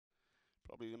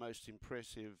Probably the most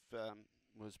impressive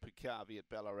was Picavi at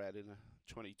Ballarat in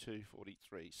a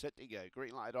 22.43. Set to go,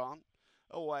 green light on.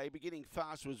 Away, beginning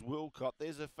fast was Wilcott.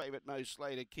 There's a favourite, Mo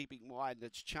Slater, keeping wide, and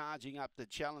it's charging up the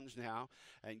challenge now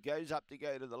and goes up to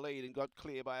go to the lead and got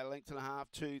clear by a length and a half,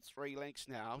 2-3 lengths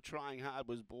now. Trying hard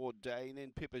was Bourdain,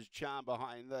 then Pippa's Charm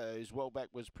behind those. Well back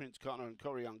was Prince Connor and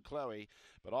Corion Chloe,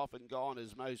 but off and gone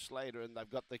is Mo Slater, and they've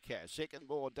got the cash. Second,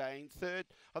 Bourdain. Third,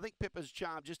 I think Pippa's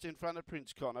Charm just in front of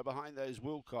Prince Connor, behind those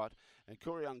Wilcott, and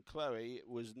Corion Chloe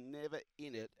was never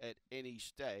in it at any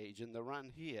stage, and the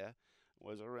run here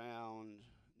was around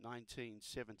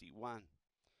 1971.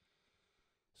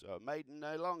 So maiden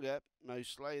no longer, Mo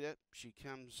Slater. She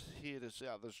comes here to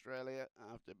South Australia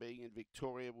after being in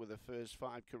Victoria with her first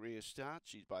 5 career starts.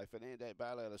 She's by Fernando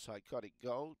Bale out of Psychotic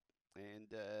Gold.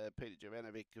 And Peter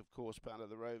Jovanovic, of course, part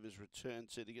of the Rovers return,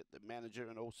 sitting at the manager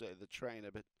and also the trainer,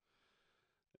 but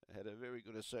had a very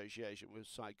good association with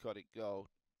Psychotic Gold.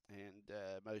 And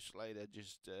Mo Slater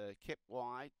just kept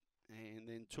wide and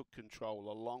then took control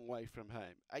a long way from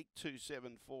home.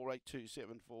 8274,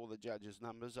 8274, the judges'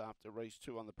 numbers after race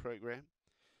 2 on the program.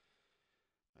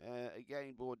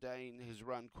 Again, Bourdain has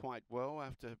run quite well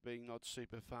after being not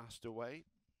super fast away.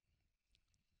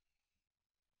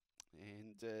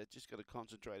 And just got to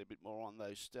concentrate a bit more on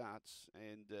those starts,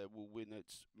 and will win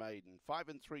its maiden. 5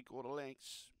 3/4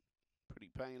 lengths, pretty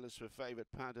painless for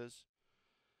favourite punters.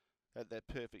 Had that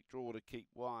perfect draw to keep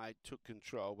wide, took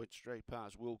control, went straight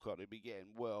past Wilcott, who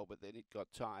began well, but then it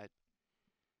got tired.